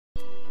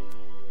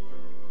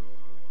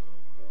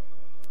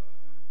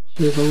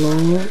We will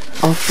all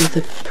offer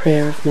the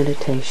prayer of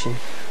meditation.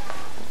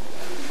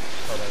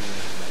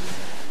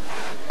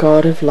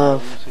 God of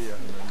love,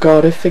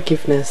 God of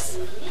forgiveness,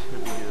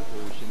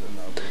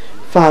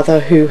 Father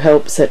who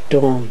helps at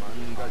dawn,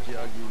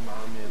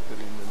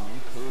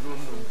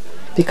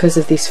 because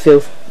of this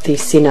filthy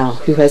sinner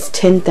who has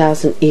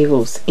 10,000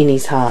 evils in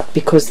his heart,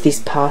 because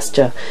this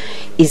pastor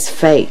is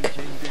fake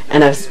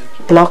and has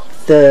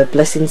blocked the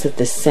blessings of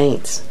the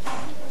saints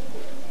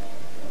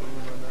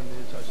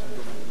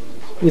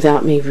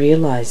without me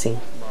realizing.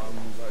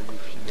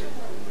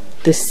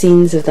 The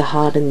sins of the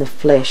heart and the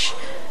flesh,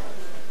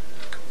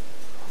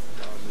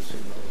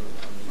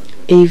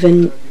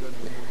 even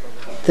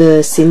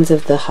the sins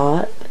of the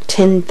heart,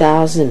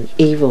 10,000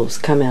 evils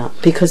come out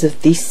because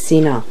of this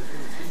sinner.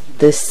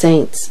 The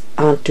saints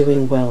aren't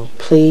doing well.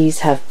 Please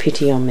have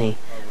pity on me.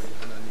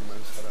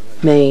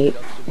 May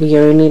we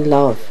only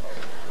love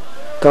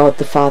God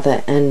the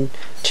Father and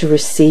to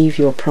receive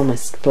your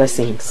promised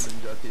blessings.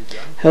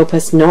 Help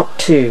us not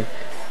to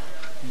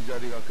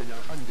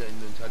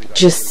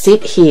just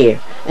sit here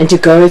and to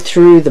go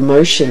through the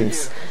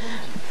motions,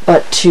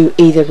 but to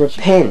either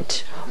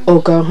repent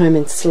or go home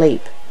and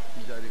sleep.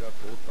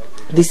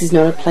 This is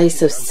not a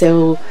place of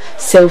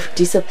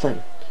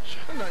self-discipline.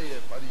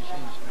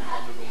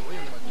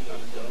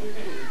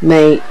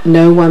 May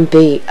no one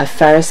be a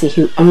Pharisee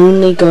who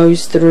only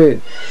goes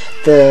through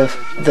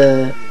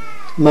the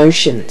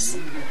motions.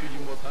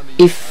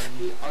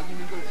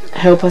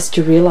 Help us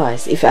to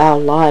realize if our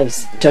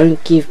lives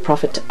don't give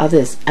profit to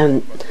others,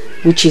 and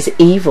which is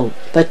evil,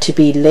 but to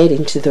be led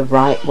into the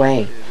right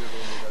way.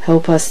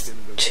 Help us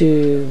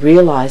to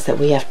realize that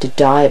we have to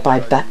die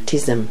by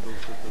baptism.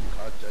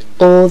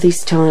 All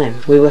this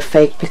time we were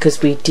fake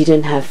because we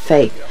didn't have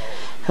faith.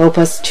 Help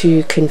us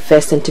to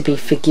confess and to be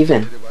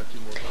forgiven.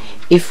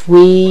 If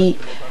we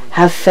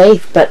have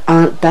faith but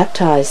aren't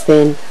baptized,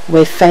 then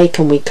we're fake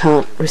and we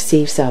can't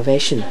receive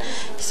salvation.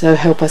 So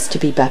help us to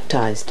be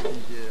baptized.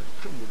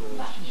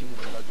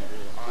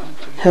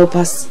 Help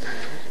us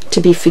to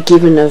be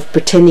forgiven of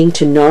pretending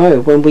to know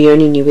when we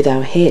only knew with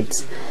our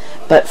heads,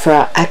 but for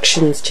our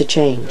actions to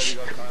change.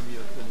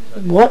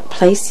 What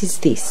place is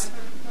this?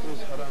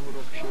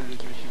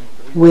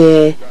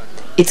 Where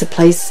it's a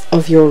place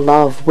of your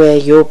love, where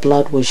your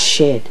blood was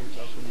shed.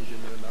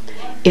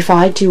 If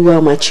I do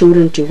well, my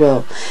children do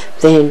well,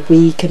 then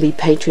we can be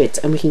patriots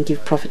and we can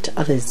give profit to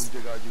others.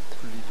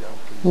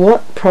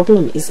 What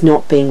problem is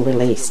not being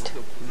released?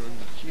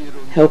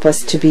 Help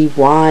us to be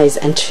wise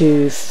and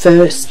to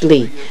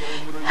firstly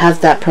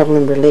have that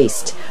problem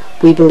released.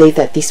 We believe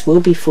that this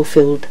will be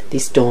fulfilled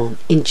this dawn.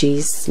 In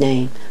Jesus'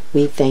 name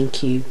we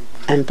thank you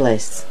and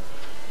bless.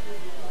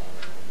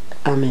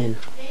 Amen.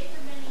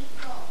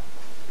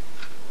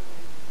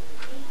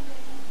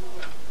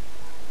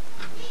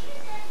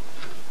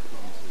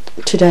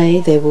 Today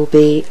there will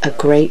be a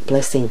great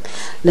blessing.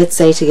 Let's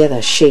say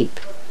together, sheep.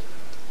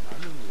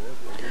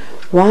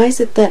 Why is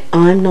it that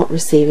I'm not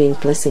receiving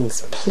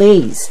blessings?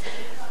 Please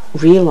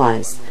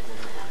realize,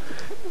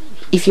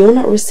 if you're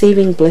not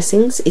receiving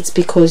blessings, it's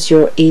because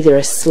you're either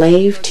a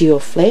slave to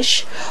your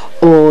flesh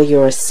or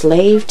you're a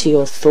slave to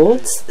your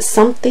thoughts.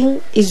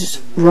 Something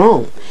is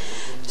wrong.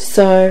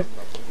 So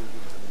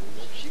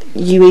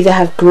you either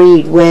have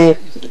greed, where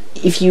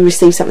if you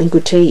receive something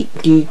good to eat,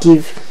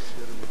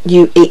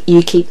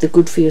 you keep the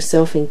good for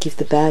yourself and give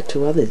the bad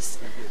to others.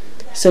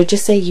 So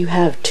just say you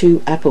have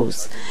 2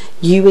 apples.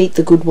 You eat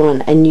the good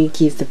one and you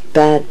give the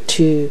bad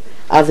to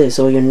others,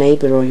 or your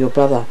neighbour or your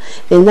brother.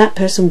 Then that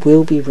person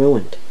will be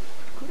ruined.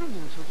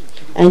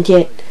 And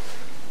yet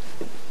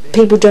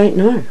people don't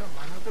know.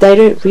 They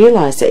don't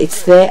realise that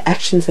it's their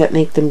actions that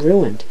make them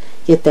ruined.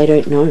 Yet they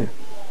don't know.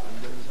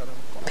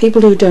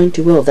 People who don't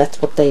do well,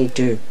 that's what they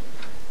do.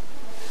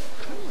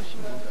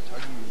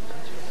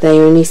 They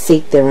only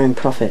seek their own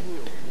profit.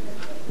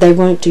 They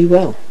won't do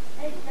well.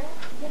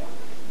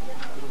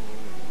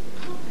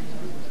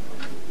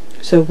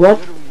 So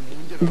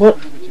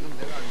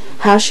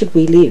how should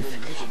we live?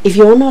 If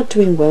you're not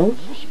doing well,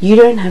 you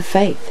don't have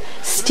faith.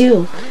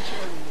 Still,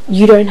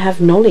 you don't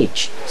have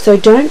knowledge. So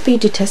don't be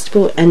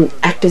detestable and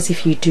act as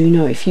if you do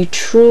know. If you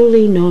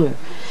truly know,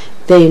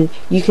 then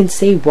you can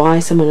see why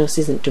someone else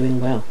isn't doing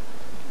well.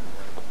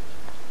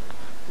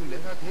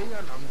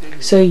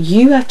 So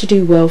you have to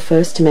do well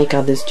first to make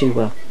others do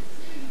well.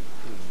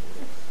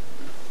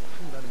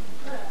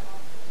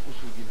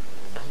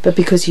 But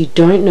because you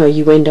don't know,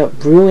 you end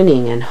up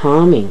ruining and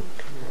harming.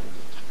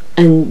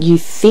 And you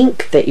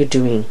think that you're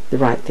doing the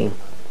right thing.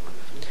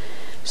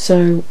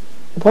 So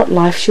what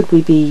life should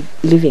we be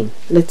living?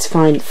 Let's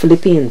find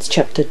Philippians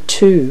chapter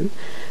 2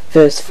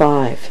 verse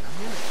 5.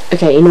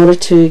 Okay, in order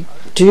to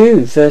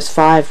do verse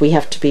 5 we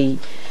have to be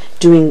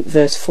doing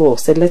verse 4.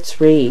 So let's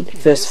read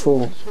verse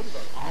 4.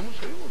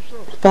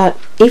 But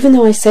even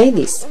though I say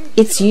this,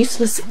 it's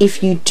useless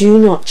if you do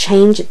not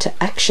change it to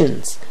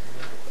actions.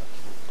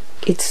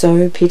 It's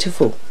so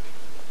pitiful.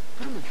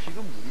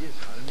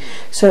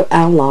 So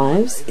our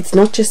lives, it's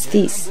not just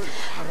this,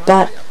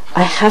 but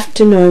I have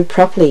to know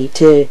properly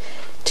to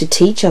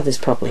teach others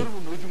properly.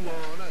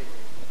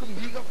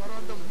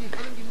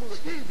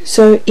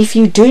 So if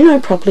you do know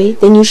properly,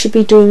 then you should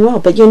be doing well,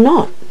 but you're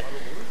not.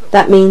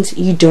 That means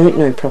you don't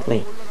know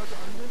properly.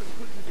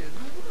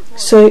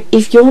 So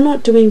if you're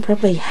not doing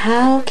properly,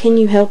 how can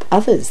you help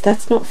others?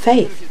 That's not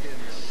faith.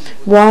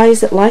 Why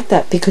is it like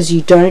that? Because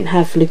you don't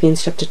have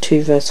Philippians chapter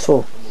 2 verse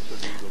 4.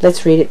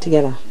 Let's read it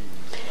together.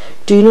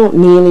 Do not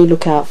merely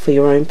look out for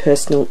your own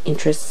personal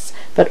interests,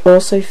 but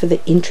also for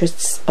the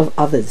interests of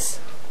others.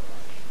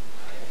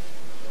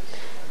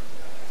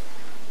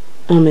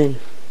 Amen.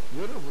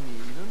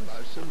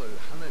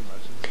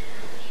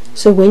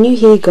 So when you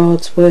hear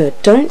God's word,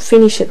 don't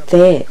finish it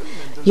there.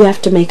 You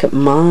have to make it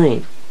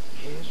mine.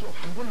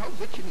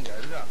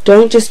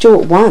 Don't just do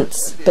it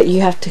once, but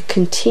you have to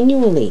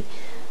continually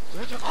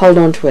hold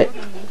on to it.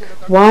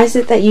 Why is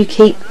it that you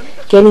keep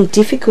getting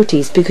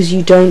difficulties? Because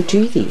you don't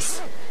do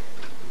this.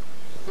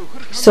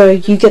 So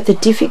you get the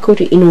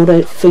difficulty in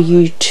order for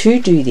you to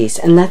do this,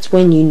 and that's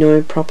when you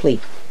know properly.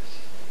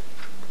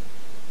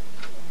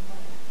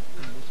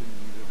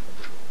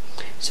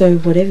 So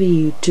whatever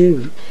you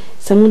do,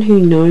 someone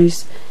who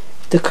knows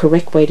the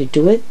correct way to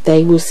do it,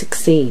 they will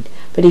succeed.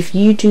 But if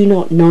you do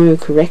not know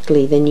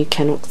correctly, then you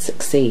cannot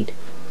succeed.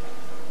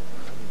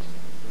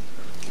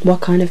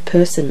 What kind of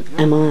person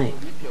am I?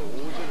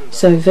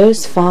 So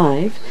verse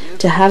 5,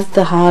 to have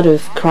the heart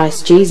of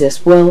Christ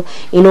Jesus. Well,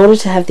 in order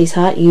to have this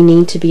heart, you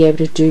need to be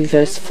able to do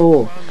verse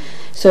 4.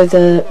 So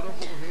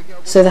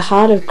the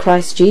heart of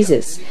Christ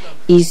Jesus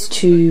is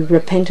to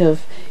repent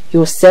of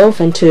yourself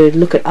and to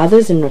look at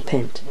others and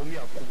repent.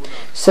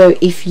 So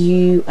if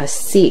you are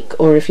sick,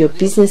 or if your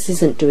business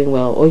isn't doing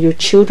well, or your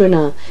children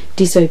are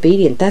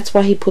disobedient, that's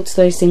why he puts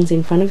those things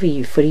in front of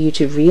you, for you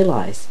to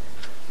realize.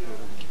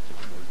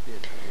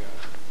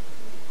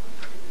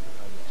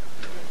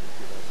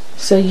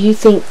 So you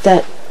think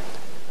that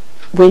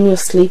when you're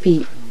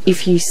sleepy,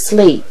 if you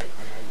sleep,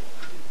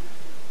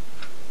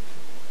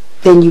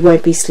 then you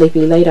won't be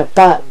sleepy later,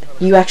 but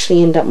you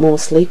actually end up more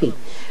sleepy.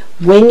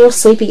 When you're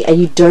sleepy and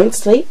you don't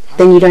sleep,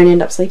 then you don't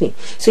end up sleeping.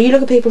 So you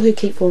look at people who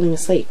keep falling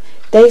asleep.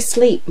 They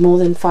sleep more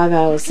than 5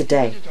 hours a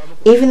day.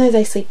 Even though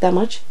they sleep that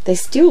much, they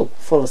still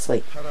fall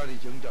asleep.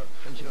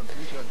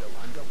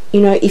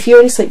 You know, if you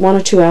only sleep 1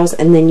 or 2 hours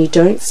and then you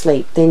don't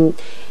sleep, then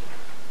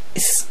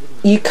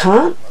you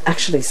can't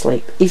actually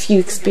sleep if you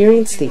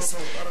experience this.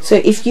 So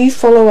if you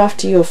follow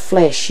after your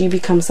flesh, you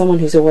become someone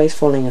who's always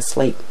falling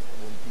asleep.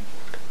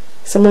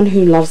 Someone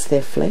who loves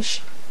their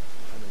flesh.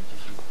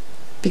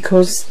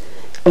 Because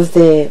of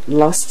their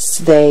lusts,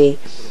 they're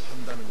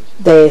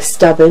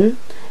stubborn,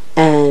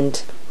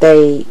 and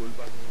they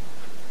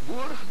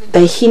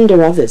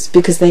hinder others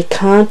because they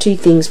can't do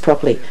things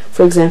properly.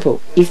 For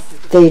example,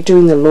 if they're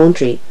doing the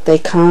laundry, they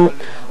can't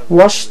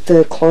wash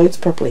the clothes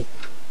properly.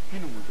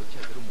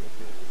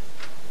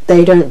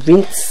 They don't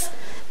rinse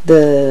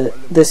the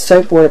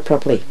soap water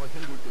properly.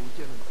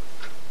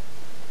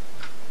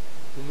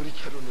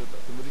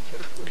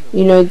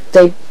 You know,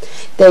 they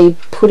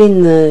put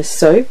in the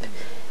soap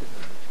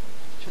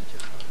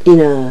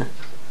in a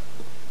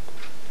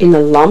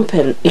lump,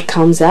 and it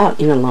comes out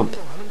in a lump.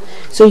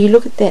 So you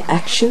look at their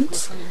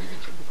actions,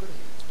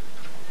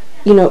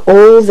 you know,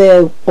 all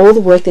the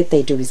work that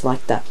they do is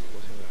like that.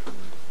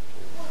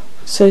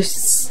 So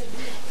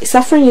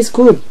suffering is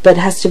good, but it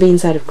has to be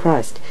inside of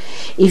Christ.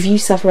 If you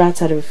suffer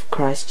outside of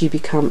Christ, you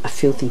become a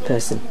filthy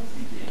person.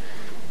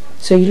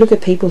 So you look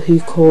at people who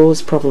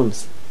cause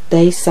problems.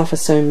 They suffer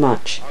so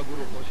much.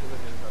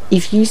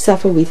 If you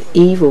suffer with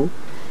evil,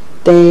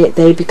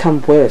 they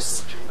become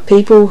worse.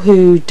 People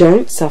who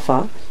don't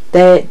suffer,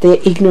 they're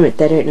ignorant,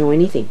 they don't know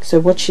anything. So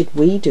what should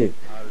we do?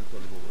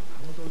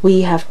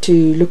 We have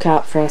to look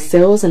out for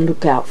ourselves and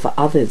look out for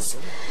others.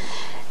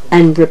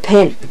 And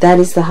repent. That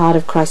is the heart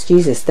of Christ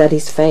Jesus. That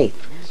is faith.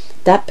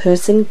 That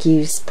person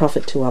gives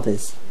profit to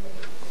others.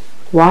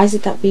 Why is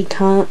it that we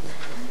can't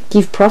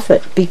give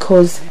profit?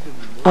 Because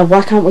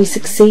why can't we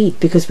succeed?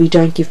 Because we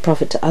don't give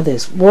profit to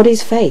others. What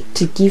is faith?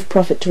 To give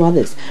profit to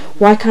others.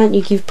 Why can't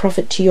you give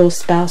profit to your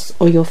spouse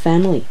or your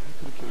family?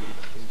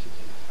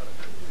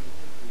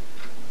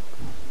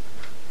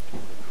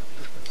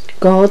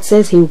 God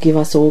says he will give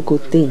us all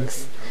good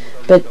things.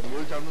 But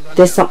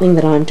there's something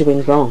that I'm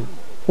doing wrong.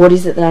 What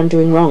is it that I'm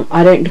doing wrong?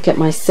 I don't look at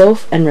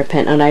myself and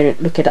repent, and I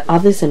don't look at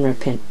others and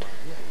repent.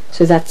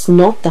 So that's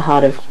not the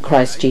heart of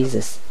Christ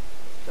Jesus.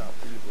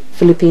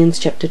 Philippians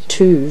chapter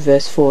 2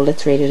 verse 4,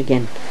 let's read it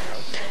again.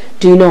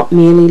 Do not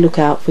merely look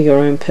out for your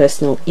own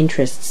personal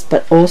interests,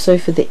 but also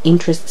for the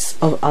interests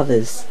of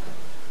others.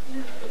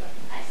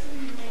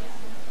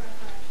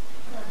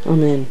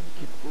 Amen.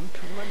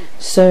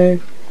 So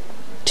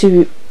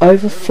to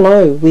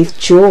overflow with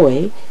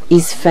joy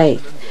is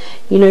faith.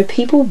 You know,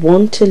 people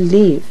want to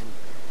live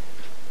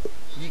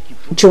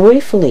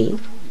joyfully,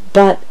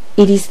 but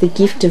it is the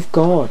gift of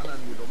God.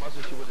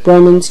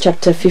 Romans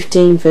chapter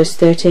 15 verse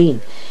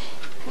 13.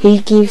 He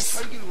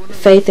gives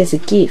faith as a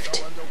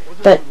gift,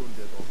 but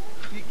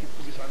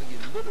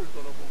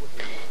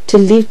to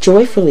live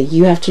joyfully,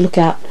 you have to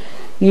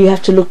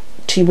look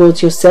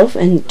towards yourself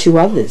and to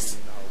others.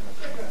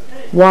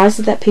 Why is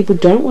it that people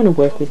don't want to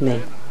work with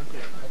me?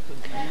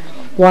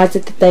 Why is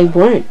it that they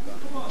won't?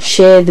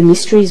 share the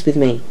mysteries with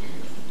me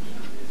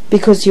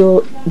because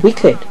you're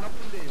wicked.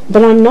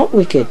 But I'm not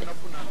wicked.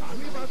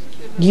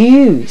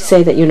 You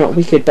say that you're not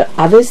wicked, but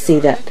others see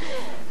you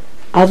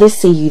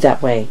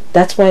that way.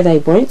 That's why they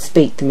won't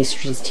speak the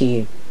mysteries to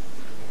you.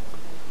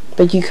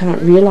 But you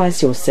can't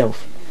realize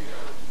yourself.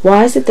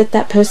 Why is it that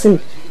that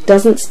person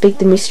doesn't speak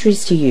the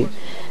mysteries to you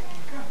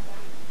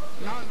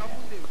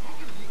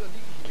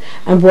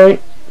and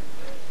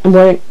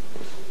won't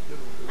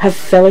have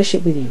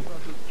fellowship with you?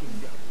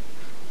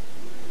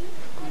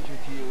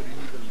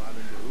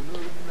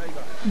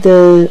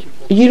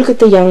 You look at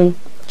the young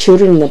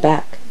children in the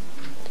back.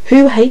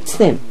 Who hates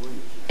them?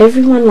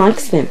 Everyone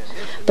likes them.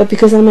 But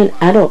because I'm an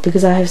adult,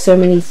 because I have so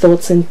many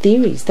thoughts and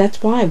theories,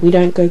 that's why we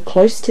don't go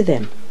close to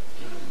them.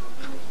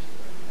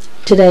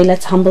 Today,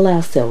 let's humble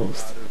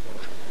ourselves.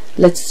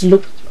 Let's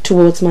look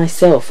towards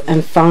myself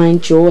and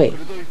find joy.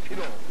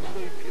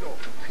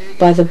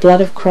 By the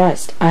blood of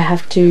Christ, I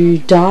have to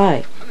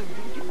die.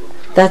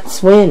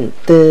 That's when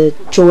the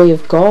joy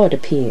of God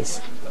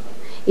appears.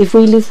 If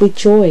we live with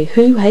joy,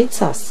 who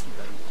hates us?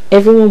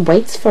 Everyone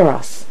waits for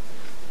us.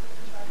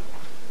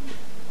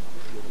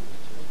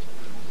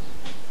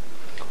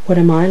 What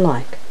am I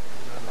like?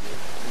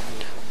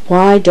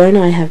 Why don't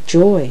I have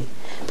joy?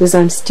 Because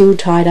I'm still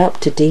tied up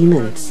to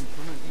demons.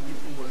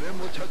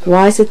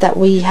 Why is it that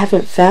we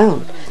haven't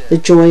found the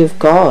joy of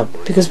God?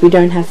 Because we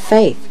don't have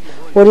faith.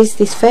 What is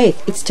this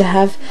faith? It's to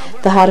have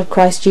the heart of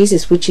Christ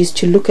Jesus, which is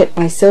to look at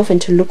myself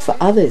and to look for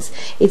others.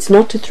 It's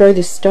not to throw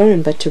the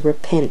stone, but to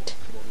repent.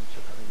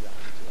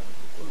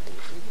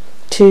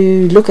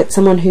 To look at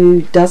someone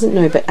who doesn't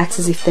know but acts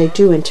as if they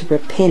do, and to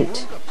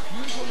repent.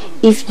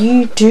 If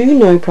you do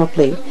know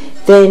properly,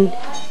 then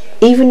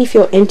even if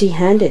you're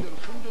empty-handed,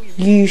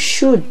 you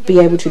should be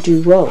able to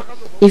do well.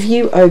 If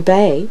you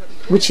obey,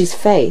 which is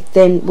faith,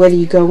 then whether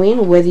you go in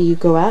or whether you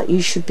go out,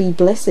 you should be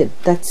blessed.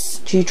 That's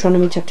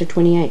Deuteronomy chapter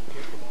 28.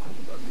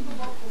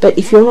 But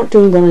if you're not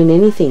doing well in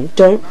anything,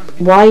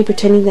 why are you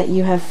pretending that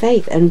you have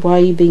faith, and why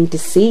are you being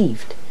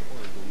deceived?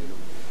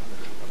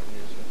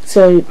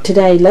 So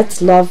today,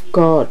 let's love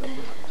God.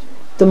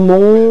 The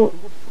more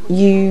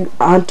you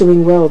aren't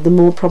doing well, the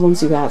more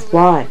problems you have.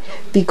 Why?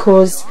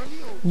 Because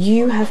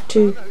you have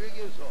to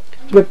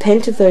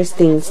repent of those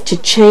things, to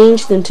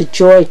change them to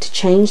joy, to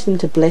change them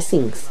to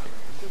blessings.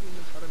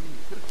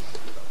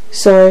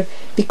 So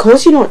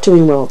because you're not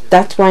doing well,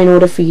 that's why in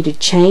order for you to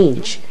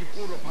change,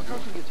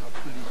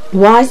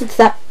 why is it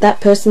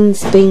that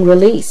person's being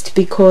released?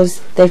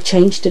 Because they've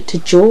changed it to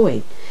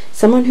joy.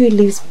 Someone who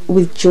lives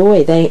with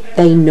joy,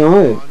 they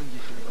know.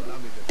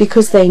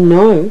 Because they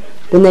know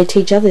when they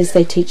teach others,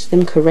 they teach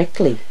them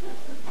correctly.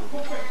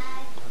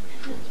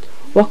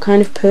 What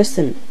kind of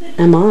person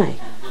am I?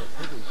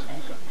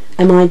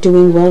 Am I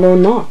doing well or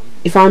not?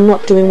 If I'm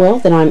not doing well,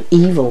 then I'm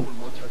evil.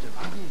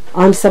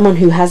 I'm someone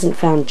who hasn't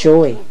found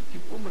joy.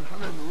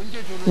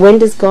 When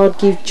does God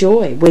give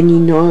joy? When you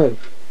know.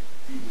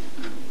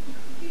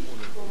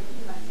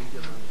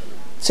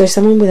 So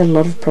someone with a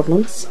lot of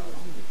problems,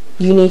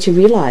 you need to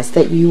realize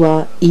that you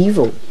are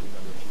evil.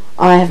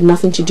 I have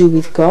nothing to do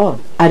with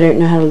God. I don't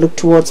know how to look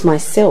towards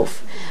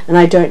myself, and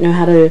I don't know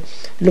how to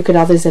look at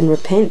others and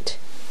repent.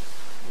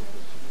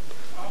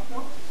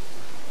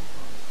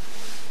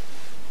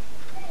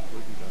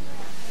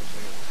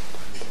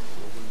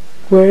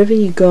 Wherever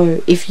you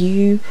go, if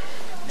you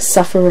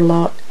suffer a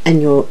lot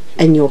and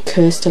you're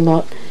cursed a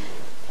lot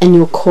and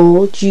you're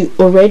called, you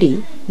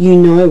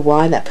know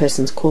why that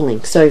person's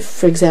calling. So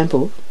for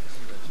example,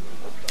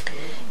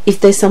 if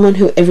there's someone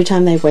who every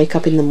time they wake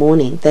up in the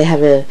morning they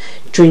have a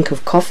drink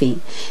of coffee,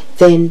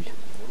 then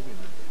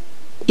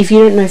if you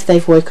don't know if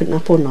they've woken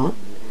up or not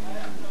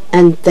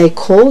and they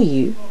call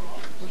you,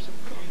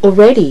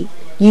 already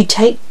you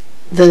take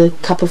the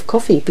cup of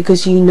coffee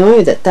because you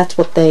know that that's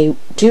what they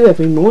do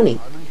every morning.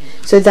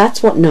 So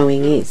that's what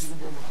knowing is.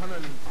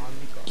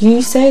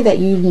 You say that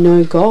you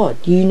know God,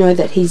 you know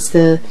that He's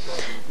the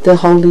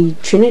Holy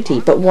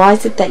Trinity, but why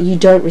is it that you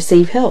don't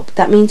receive help?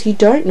 That means you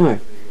don't know.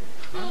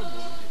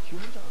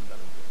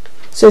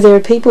 So there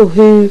are people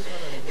who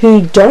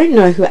don't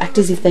know, who act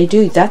as if they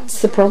do. That's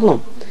the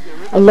problem.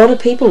 A lot of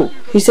people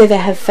who say they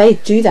have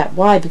faith do that.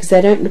 Why? Because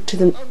they don't look to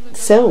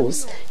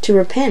themselves to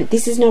repent.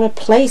 This is not a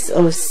place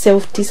of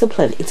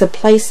self-discipline. It's a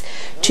place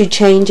to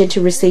change and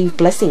to receive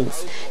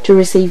blessings, to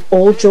receive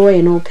all joy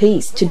and all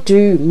peace, to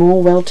do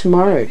more well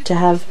tomorrow, to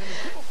have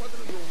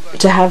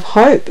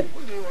hope.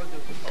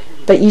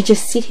 But you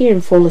just sit here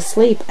and fall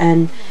asleep,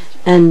 and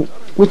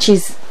which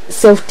is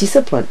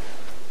self-discipline.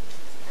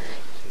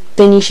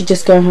 Then you should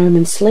just go home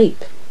and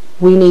sleep.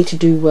 We need to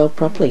do well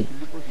properly.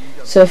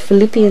 So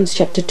Philippians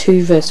chapter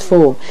 2 verse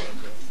 4,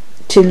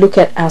 to look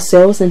at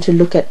ourselves and to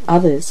look at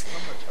others,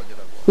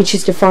 which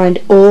is to find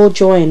all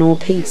joy and all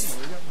peace.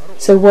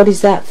 So what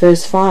is that?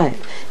 Verse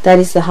 5, that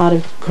is the heart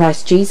of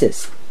Christ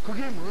Jesus,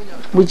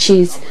 which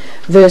is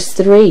verse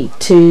 3,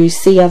 to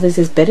see others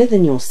as better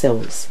than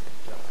yourselves.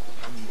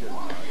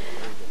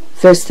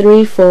 Verse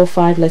 3, 4,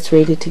 5, let's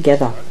read it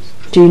together.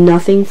 Do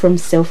nothing from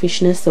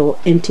selfishness or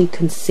empty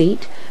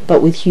conceit,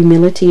 but with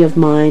humility of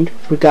mind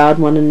regard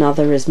one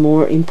another as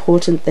more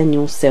important than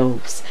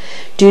yourselves.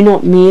 Do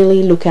not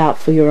merely look out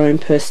for your own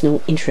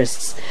personal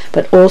interests,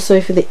 but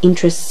also for the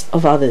interests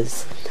of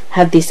others.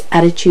 Have this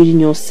attitude in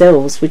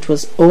yourselves, which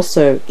was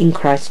also in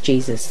Christ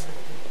Jesus.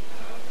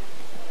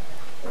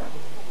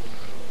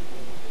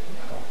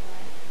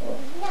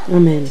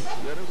 Amen.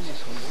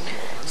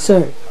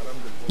 So,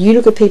 you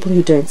look at people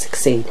who don't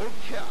succeed.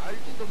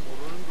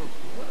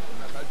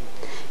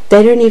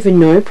 They don't even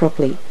know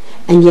properly,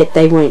 and yet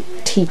they won't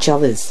teach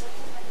others.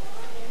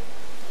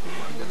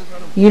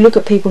 You look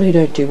at people who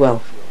don't do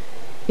well.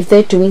 If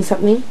they're doing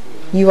something,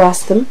 you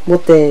ask them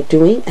what they're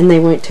doing, and they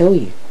won't tell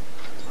you.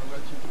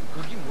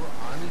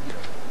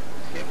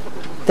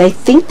 They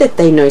think that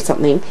they know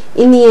something.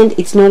 In the end,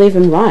 it's not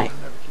even right,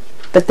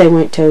 but they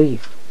won't tell you.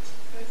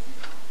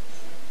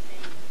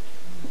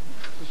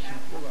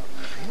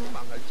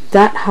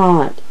 That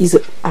heart is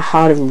a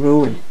heart of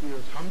ruin.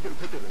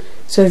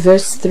 So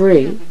verse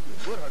 3,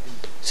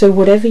 so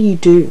whatever you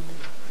do,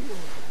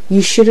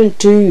 you shouldn't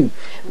do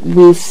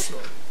with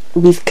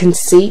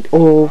conceit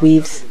or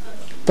with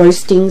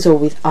boastings or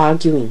with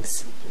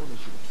arguings.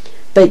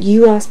 But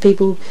you ask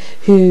people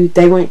who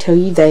they won't tell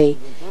you,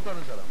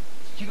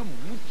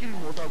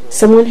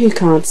 someone who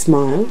can't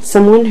smile,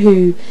 someone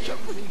who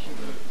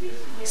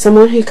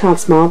can't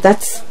smile,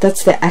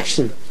 that's their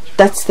action,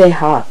 that's their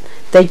heart.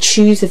 They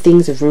choose the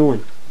things of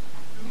ruin.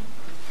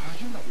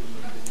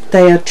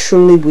 They are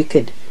truly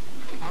wicked.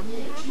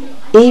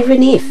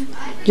 Even if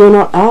you're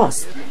not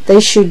asked, they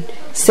should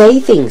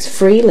say things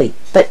freely,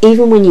 but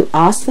even when you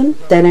ask them,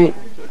 they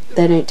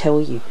don't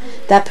tell you.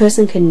 That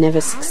person can never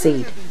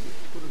succeed.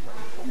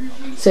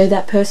 So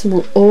that person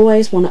will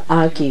always want to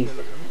argue,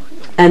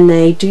 and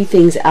they do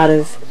things out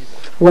of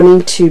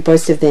wanting to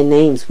boast of their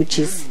names, which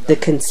is the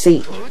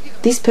conceit.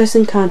 This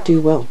person can't do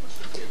well.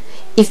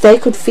 If they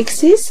could fix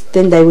this,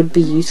 then they would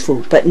be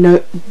useful, but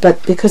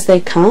because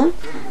they can't,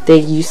 they're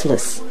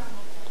useless.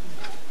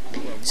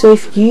 So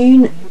if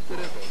you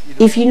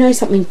know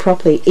something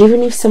properly,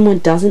 even if someone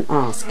doesn't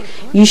ask,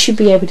 you should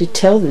be able to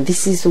tell them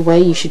this is the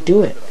way you should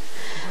do it.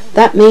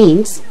 That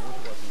means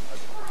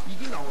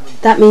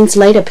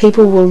later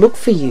people will look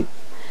for you.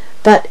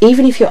 But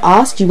even if you're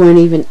asked, you won't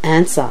even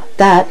answer.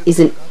 That is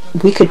a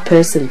wicked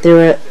person.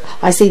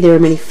 I see there are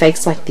many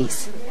fakes like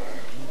this.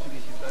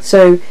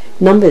 So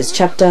Numbers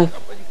chapter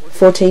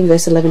 14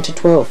 verse 11 to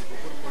 12.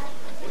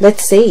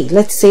 Let's see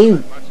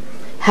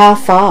how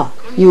far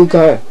you'll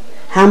go,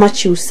 how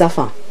much you'll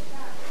suffer.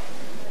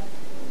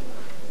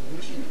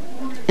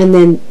 And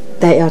then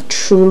they are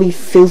truly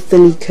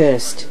filthily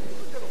cursed.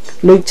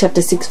 Luke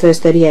chapter 6 verse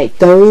 38.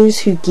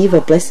 Those who give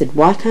are blessed.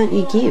 Why can't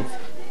you give?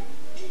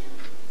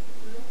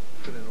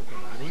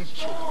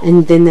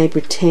 And then they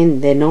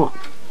pretend they're not.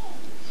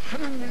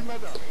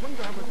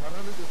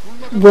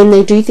 When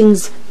they do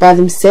things by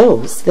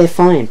themselves, they're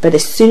fine. But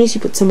as soon as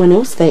you put someone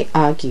else, they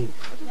argue.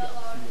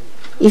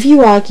 If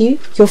you argue,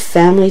 your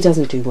family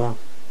doesn't do well.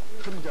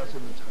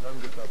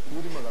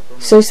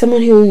 So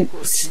someone who,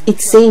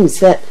 it seems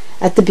that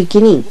at the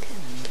beginning,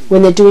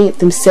 when they're doing it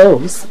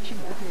themselves,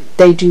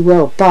 they do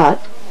well.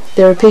 But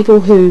there are people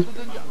who,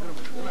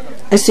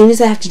 as soon as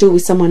they have to do it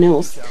with someone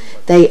else,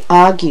 they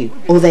argue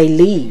or they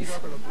leave.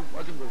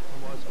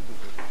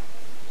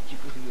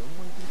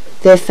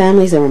 Their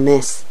families are a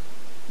mess.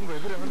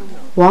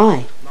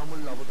 Why?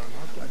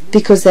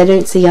 Because they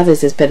don't see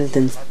others as better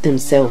than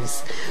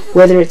themselves.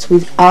 Whether it's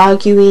with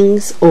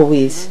arguings or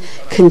with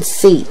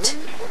conceit,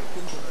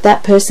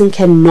 that person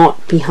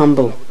cannot be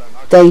humble.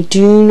 They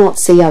do not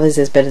see others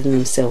as better than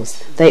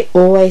themselves. They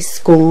always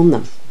scorn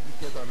them.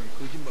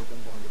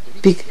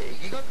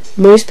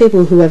 Most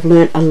people who have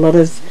learnt a lot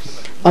of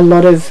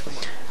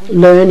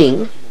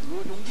learning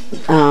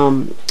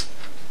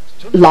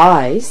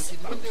lies,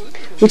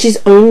 which is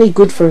only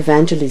good for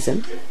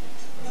evangelism,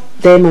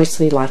 they're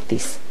mostly like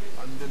this.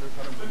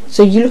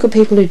 So you look at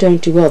people who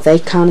don't do well, they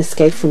can't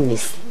escape from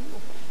this.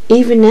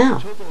 Even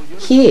now,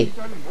 here,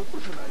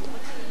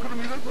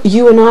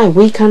 you and I,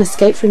 we can't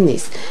escape from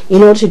this.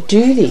 In order to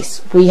do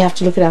this, we have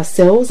to look at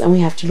ourselves and we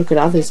have to look at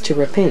others to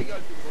repent.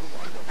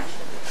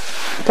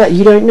 But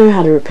you don't know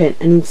how to repent,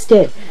 and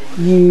instead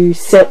you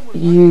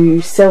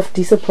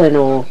self-discipline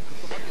or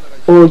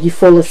you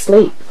fall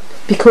asleep.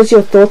 Because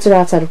your thoughts are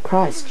outside of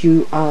Christ,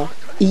 you are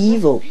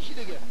evil.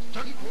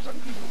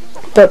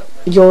 But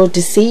you're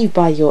deceived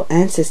by your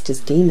ancestors'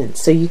 demons,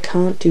 so you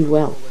can't do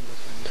well.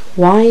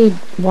 Why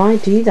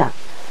do that?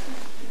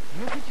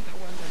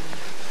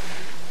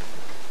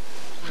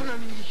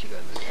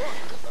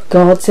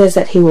 God says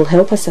that He will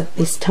help us at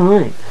this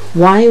time.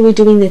 Why are we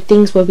doing the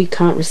things where we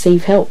can't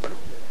receive help?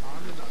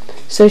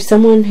 So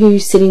someone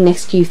who's sitting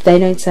next to you, if they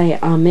don't say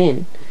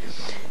Amen,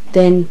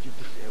 then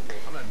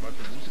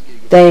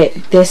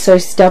they're so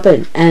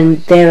stubborn,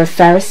 and they're a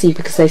Pharisee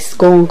because they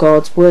scorn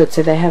God's word,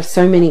 so they have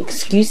so many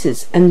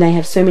excuses and they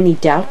have so many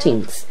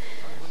doubtings,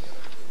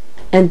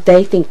 and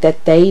they think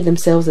that they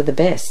themselves are the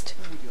best.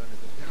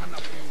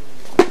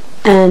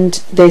 And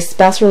their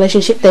spouse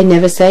relationship, they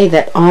never say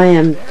that I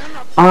am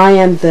I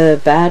am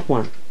the bad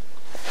one.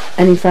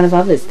 And in front of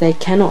others, they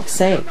cannot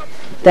say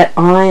that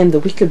I am the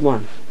wicked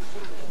one.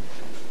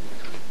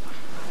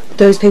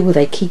 Those people,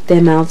 they keep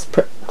their mouths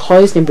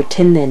closed and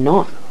pretend they're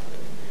not.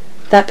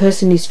 That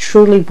person is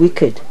truly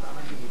wicked.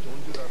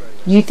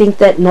 You think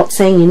that not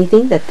saying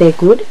anything, that they're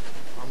good?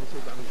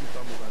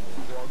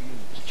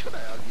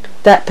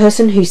 That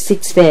person who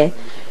sits there,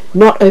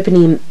 not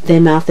opening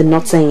their mouth and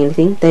not saying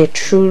anything, they're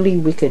truly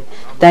wicked.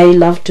 They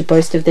love to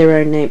boast of their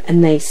own name,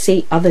 and they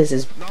see others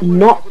as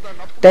not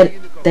better.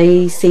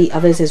 They see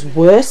others as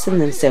worse than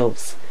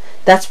themselves.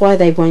 That's why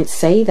they won't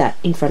say that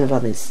in front of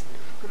others.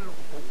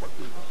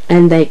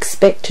 And they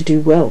expect to do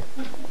well.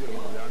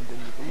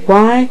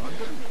 Why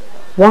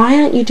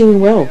aren't you doing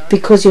well?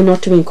 Because you're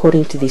not doing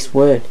according to this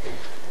word.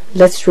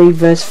 Let's read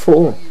verse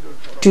 4.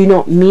 Do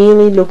not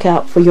merely look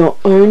out for your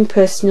own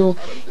personal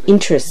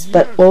interests,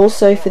 but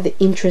also for the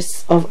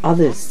interests of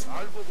others.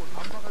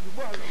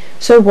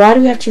 So why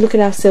do we have to look at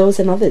ourselves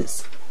and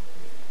others?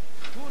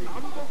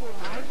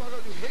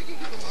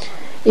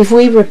 If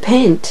we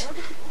repent,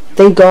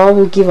 then God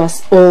will give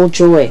us all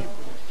joy.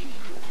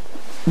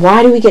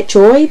 Why do we get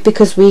joy?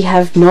 Because we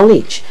have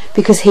knowledge.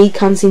 Because He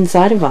comes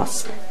inside of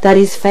us. That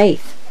is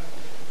faith.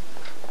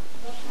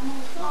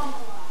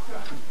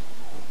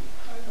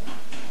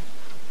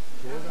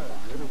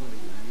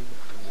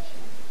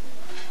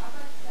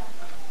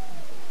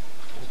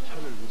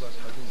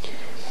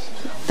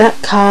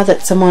 That car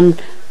that someone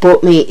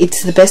bought me,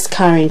 it's the best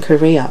car in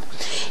Korea.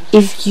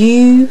 If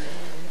you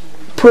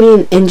put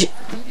in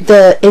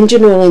the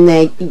engine oil in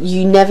there,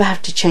 you never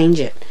have to change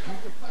it.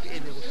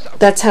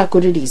 That's how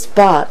good it is.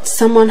 But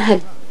someone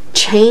had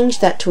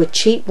changed that to a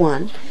cheap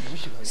one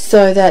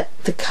so that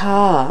the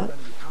car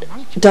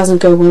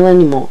doesn't go well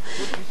anymore.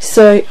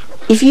 So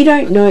if you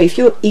don't know, if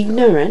you're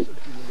ignorant,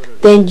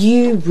 then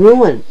you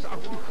ruin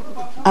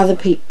other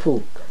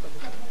people.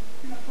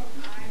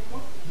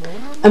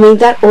 I mean,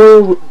 that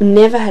oil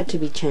never had to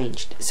be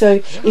changed.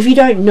 So if you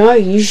don't know,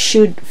 you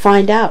should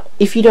find out.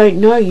 If you don't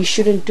know, you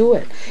shouldn't do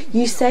it.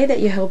 You say that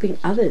you're helping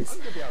others,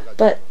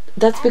 but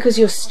that's because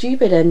you're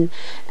stupid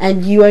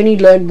and you only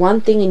learn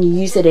one thing and you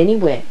use it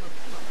anywhere.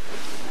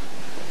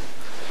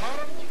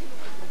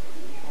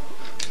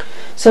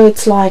 So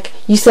it's like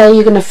you say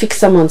you're going to fix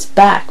someone's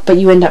back, but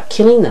you end up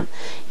killing them.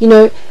 You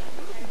know,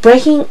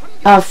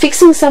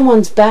 fixing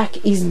someone's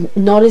back is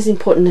not as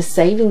important as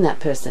saving that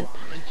person.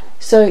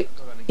 So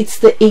it's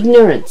the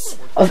ignorance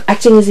of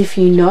acting as if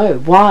you know.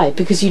 Why?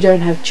 Because you don't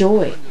have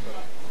joy.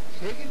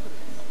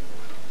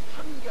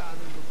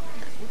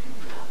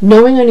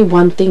 Knowing only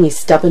one thing is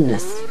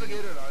stubbornness.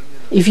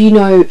 If you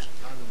know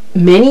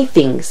many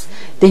things,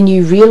 then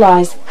you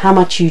realize how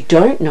much you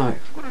don't know.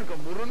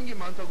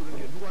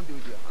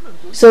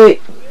 So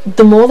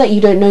the more that you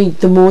don't know,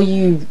 the more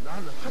you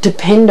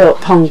depend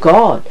upon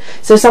God.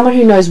 So someone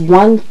who knows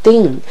one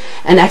thing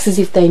and acts as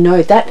if they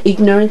know, that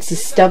ignorance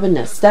is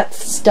stubbornness. That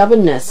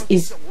stubbornness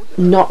is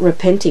not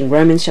repenting.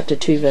 Romans chapter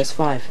 2 verse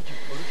 5.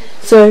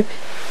 So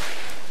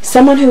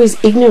someone who is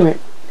ignorant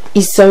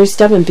is so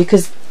stubborn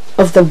because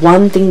of the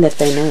one thing that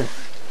they know.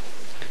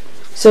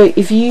 So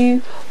if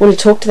you want to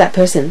talk to that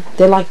person,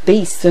 they're like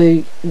beasts,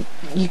 so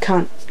you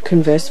can't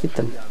converse with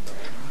them.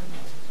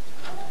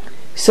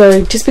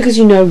 So just because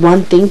you know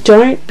one thing,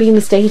 don't be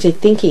mistaken to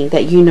thinking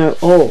that you know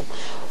all.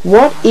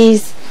 What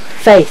is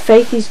faith?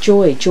 Faith is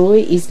joy. Joy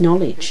is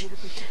knowledge.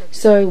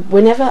 So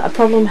whenever a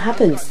problem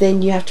happens,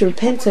 then you have to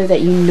repent so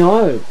that you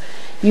know.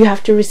 You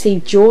have to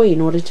receive joy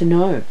in order to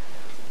know.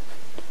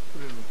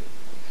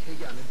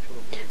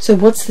 So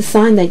what's the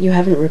sign that you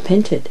haven't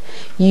repented?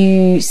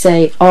 You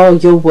say, oh,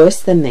 you're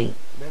worse than me.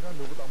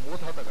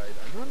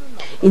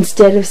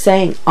 Instead of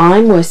saying,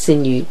 I'm worse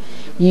than you,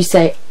 you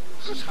say,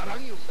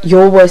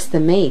 you're worse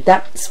than me.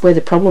 That's where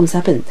the problems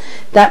happen.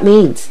 That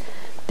means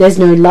there's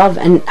no love,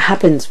 and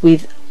happens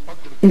with,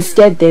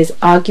 instead there's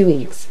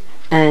arguings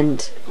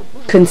and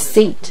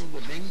conceit.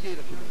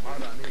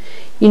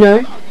 You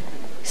know,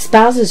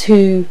 spouses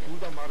who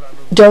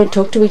don't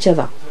talk to each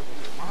other,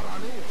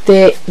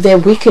 they're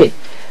wicked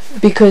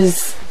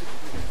because,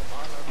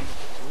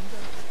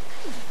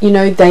 you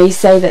know, they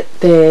say that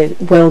they're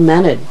well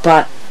mannered,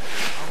 but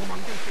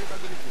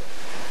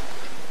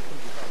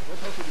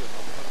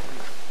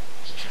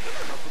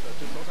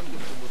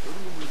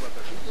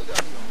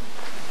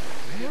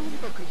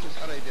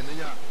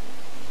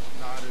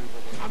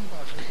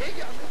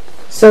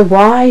so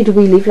why do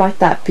we live like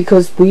that?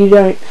 Because we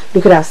don't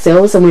look at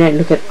ourselves and we don't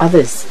look at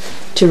others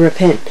to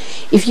repent.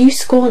 If you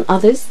scorn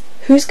others,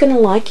 who's going to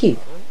like you?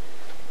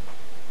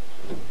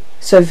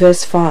 So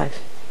verse 5.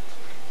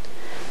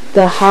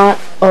 The heart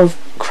of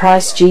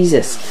Christ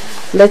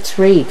Jesus. Let's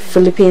read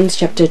Philippians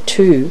chapter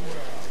 2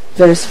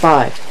 verse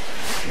 5.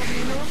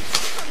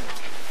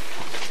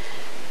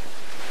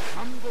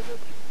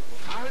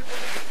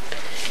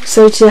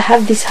 So to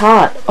have this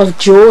heart of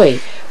joy,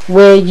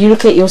 where you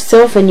look at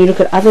yourself and you look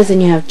at others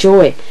and you have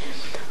joy,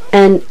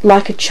 and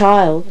like a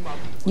child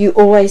you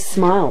always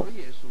smile.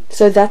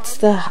 So that's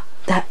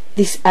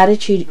this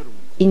attitude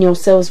in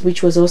yourselves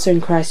which was also in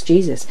Christ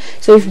Jesus.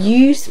 So if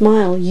you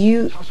smile,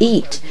 you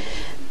eat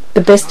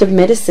the best of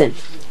medicine,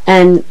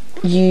 and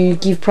you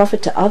give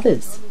profit to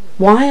others.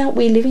 Why aren't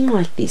we living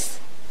like this?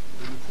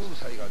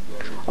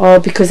 Oh,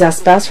 because our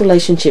spouse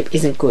relationship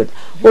isn't good.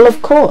 Well,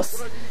 of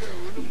course.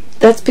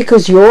 That's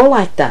because you're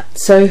like that.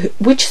 So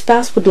which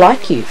spouse would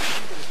like you?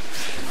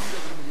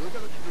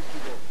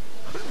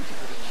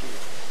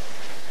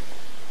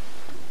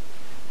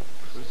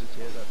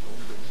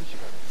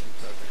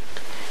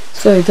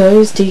 So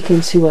those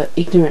deacons who are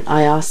ignorant,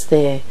 I ask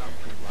their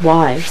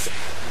wives,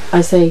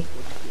 I say,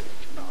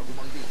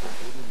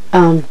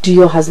 do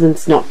your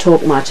husbands not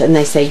talk much? And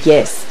they say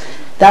yes.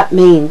 That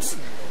means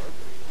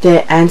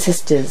their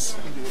ancestors,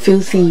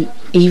 filthy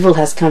evil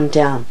has come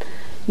down.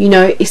 You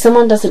know, if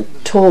someone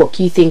doesn't talk,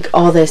 you think,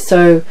 oh, they're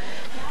so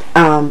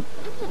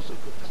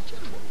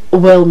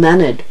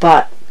well-mannered,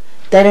 but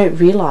they don't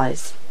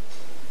realize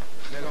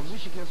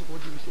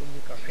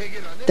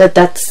that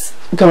that's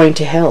going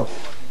to hell.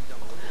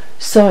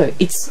 So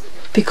it's not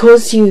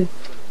because you're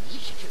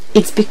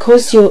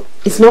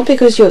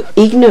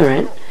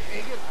ignorant,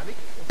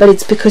 but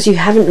it's because you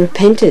haven't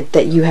repented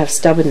that you have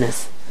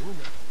stubbornness.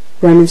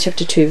 Romans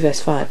chapter 2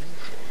 verse 5.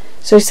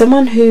 So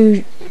someone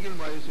who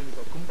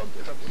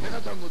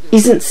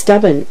isn't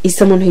stubborn is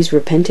someone who's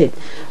repented.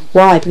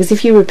 Why? Because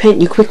if you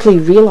repent, you quickly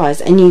realize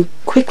and you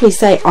quickly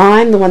say,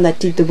 I'm the one that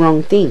did the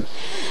wrong thing.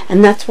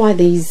 And that's why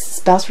these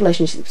spouse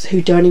relationships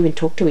who don't even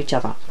talk to each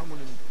other.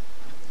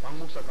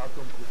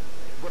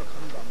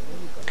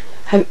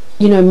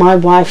 You know, my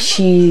wife,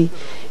 she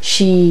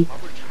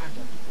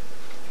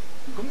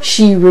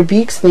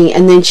rebukes me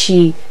and then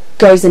she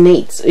goes and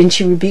eats, and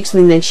she rebukes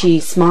me and then she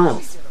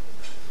smiles.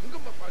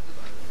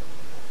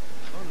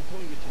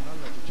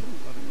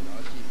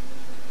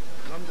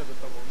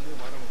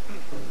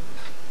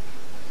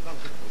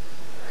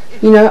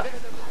 You know,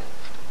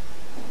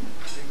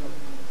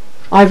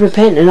 I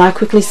repent and I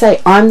quickly say,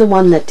 I'm the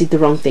one that did the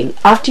wrong thing.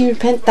 After you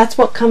repent, that's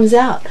what comes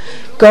out.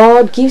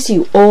 God gives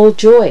you all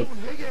joy.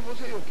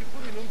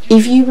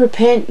 If you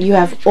repent, you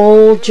have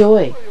all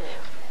joy.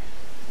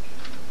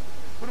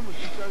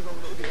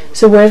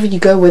 So wherever you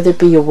go, whether it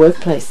be your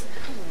workplace,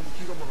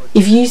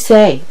 if you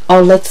say,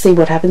 oh, let's see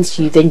what happens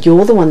to you, then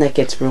you're the one that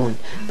gets ruined.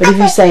 But if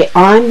you say,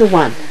 I'm the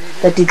one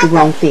that did the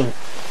wrong thing,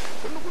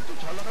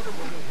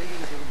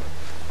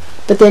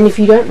 but then if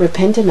you don't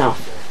repent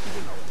enough,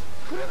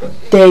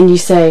 then you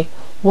say,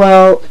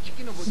 well,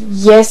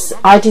 yes,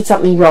 I did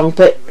something wrong,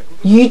 but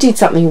you did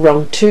something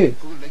wrong too.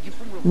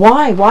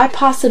 Why? Why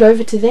pass it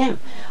over to them?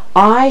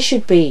 I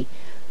should be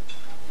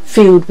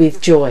filled with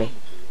joy.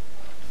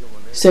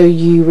 So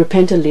you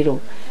repent a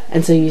little,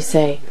 and so you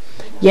say,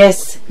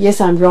 yes,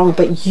 I'm wrong,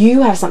 but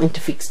you have something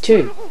to fix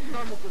too.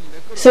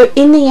 So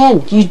in the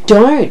end, you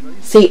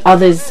don't see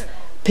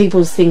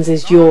people's things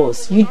as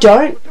yours. You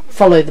don't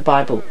follow the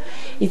Bible.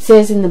 It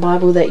says in the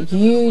Bible that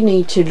you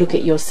need to look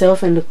at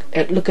yourself and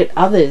look at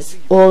others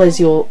all as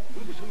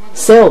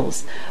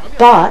yourselves.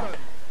 But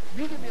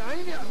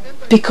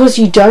because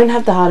you don't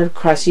have the heart of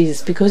Christ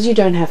Jesus, because you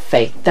don't have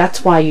faith,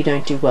 that's why you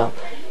don't do well.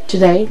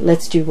 Today,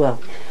 let's do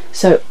well.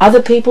 So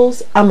other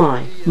people's are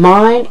mine.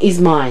 Mine is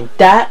mine.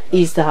 That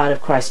is the heart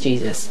of Christ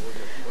Jesus.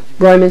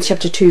 Romans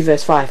chapter 2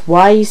 verse 5.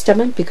 Why are you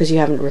stubborn? Because you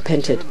haven't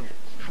repented.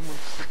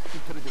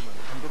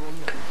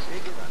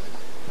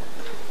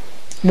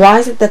 Why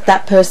is it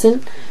that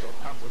person,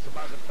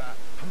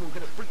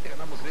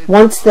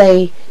 once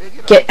they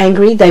get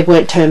angry, they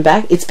won't turn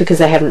back? It's because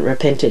they haven't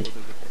repented.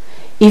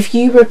 If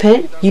you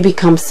repent, you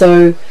become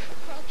so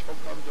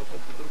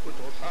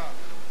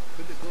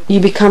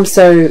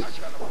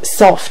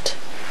soft.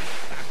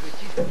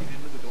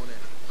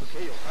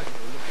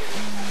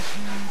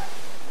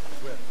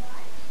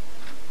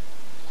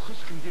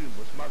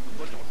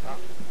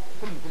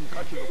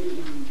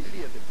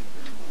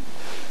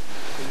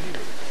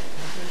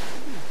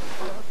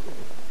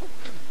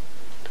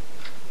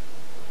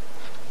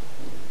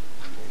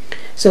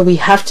 So we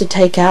have to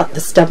take out the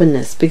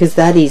stubbornness, because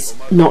that is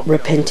not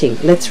repenting.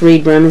 Let's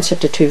read Romans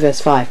chapter 2 verse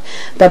 5.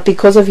 But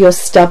because of your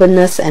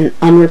stubbornness and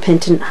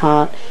unrepentant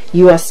heart,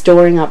 you are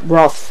storing up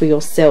wrath for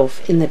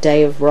yourself in the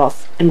day of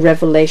wrath and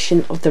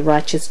revelation of the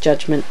righteous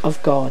judgment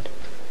of God.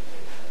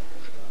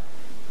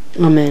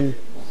 Amen.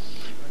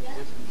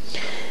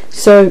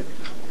 So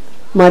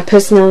my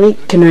personality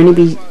can only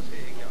be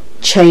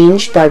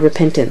changed by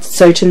repentance.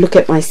 So to look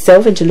at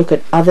myself and to look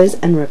at others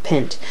and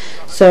repent.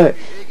 So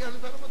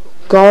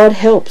God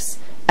helps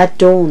at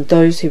dawn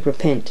those who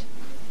repent.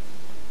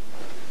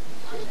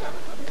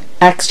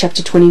 Acts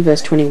chapter 20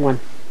 verse 21.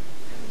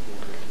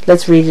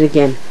 Let's read it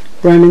again.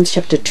 Romans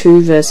chapter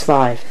 2 verse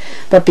 5.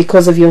 But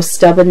because of your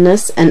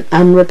stubbornness and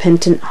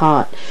unrepentant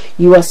heart,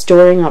 you are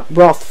storing up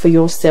wrath for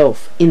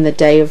yourself in the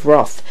day of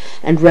wrath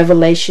and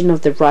revelation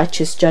of the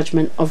righteous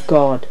judgment of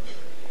God.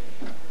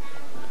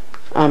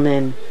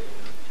 Amen.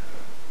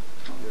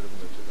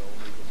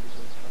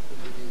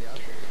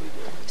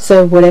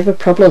 So whatever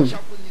problem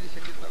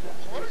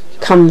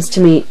comes to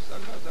me,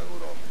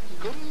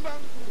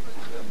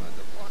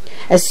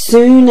 as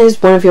soon as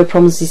one of your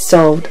problems is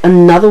solved,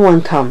 another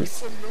one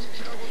comes.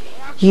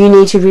 you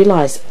need to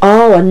realize,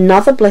 oh,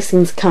 another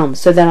blessing's come,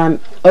 so that I'm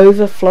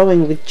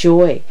overflowing with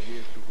joy.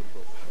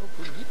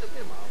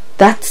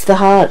 That's the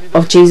heart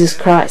of Jesus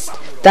Christ.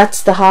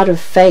 That's the heart of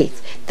faith.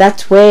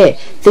 That's where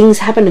things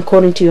happen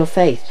according to your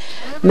faith.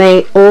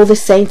 May all the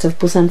saints of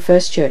Busan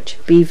First Church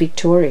be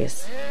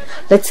victorious.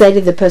 Let's say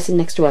to the person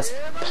next to us,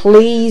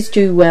 please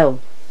do well.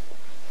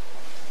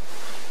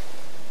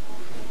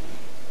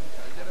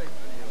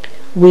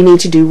 We need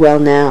to do well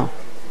now.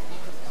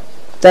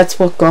 That's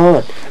what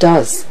God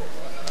does.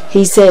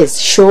 He says,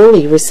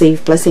 surely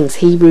receive blessings.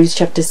 Hebrews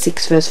chapter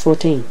 6 verse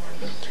 14.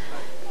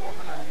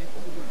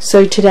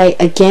 So today,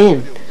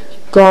 again,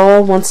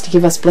 God wants to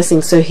give us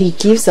blessings. So He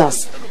gives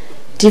us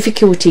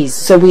difficulties.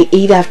 So we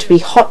either have to be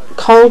hot,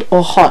 cold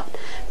or hot.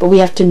 But we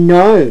have to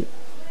know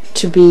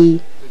to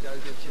be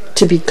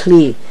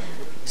clear.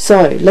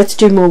 So let's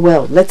do more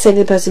well. Let's say to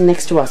the person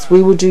next to us,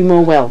 we will do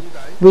more well.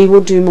 We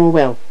will do more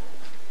well.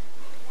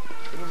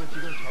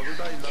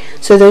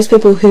 So those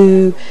people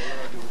who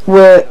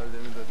were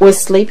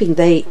sleeping,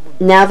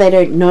 now they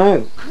don't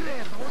know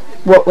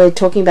what we're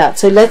talking about.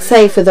 So let's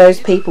say for those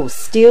people,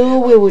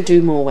 still we will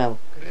do more well.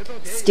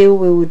 Still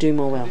we will do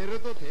more well.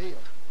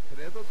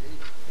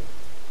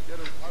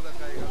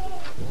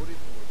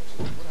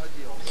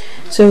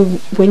 So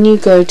when you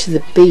go to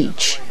the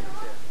beach,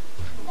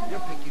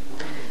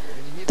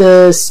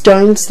 the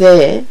stones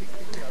there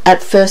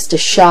at first are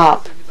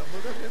sharp,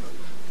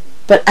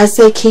 but as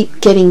they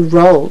keep getting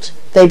rolled,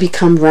 they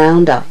become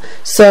rounder.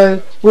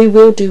 So we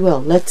will do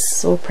well.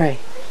 Let's all pray.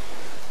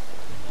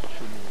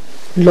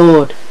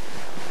 Lord,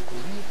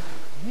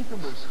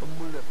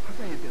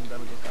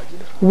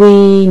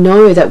 we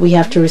know that we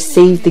have to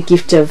receive the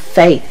gift of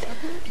faith,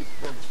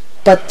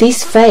 but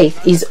this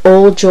faith is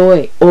all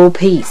joy, all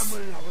peace.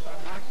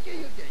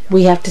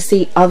 We have to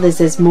see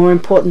others as more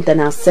important than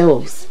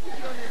ourselves.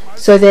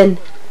 So then,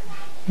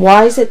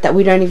 why is it that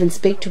we don't even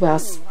speak to our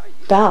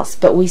spouse,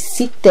 but we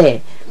sit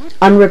there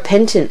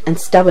unrepentant and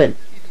stubborn?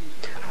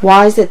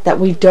 Why is it that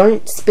we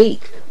don't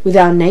speak with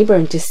our neighbour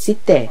and just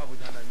sit there?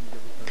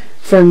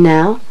 From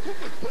now,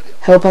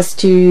 help us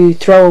to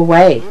throw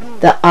away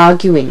the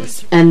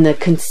arguings and the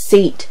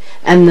conceit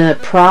and the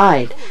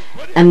pride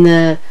and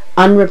the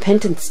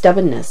unrepentant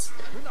stubbornness,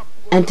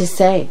 and to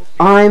say,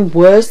 I'm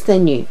worse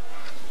than you,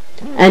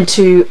 and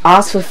to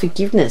ask for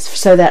forgiveness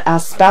so that our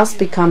spouse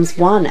becomes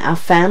one, our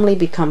family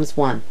becomes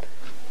one.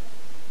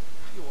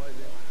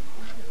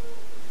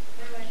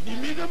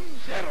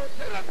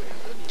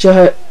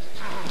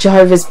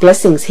 Jehovah's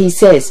blessings, He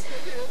says,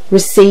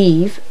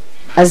 receive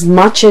as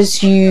much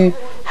as you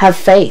have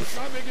faith.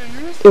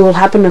 It will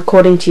happen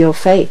according to your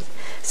faith.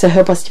 So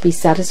help us to be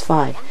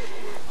satisfied.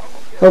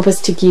 Help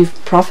us to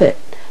give profit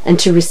and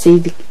to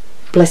receive the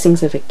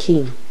blessings of a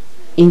king.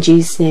 In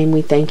Jesus' name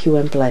we thank you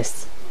and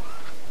bless.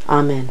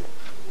 Amen.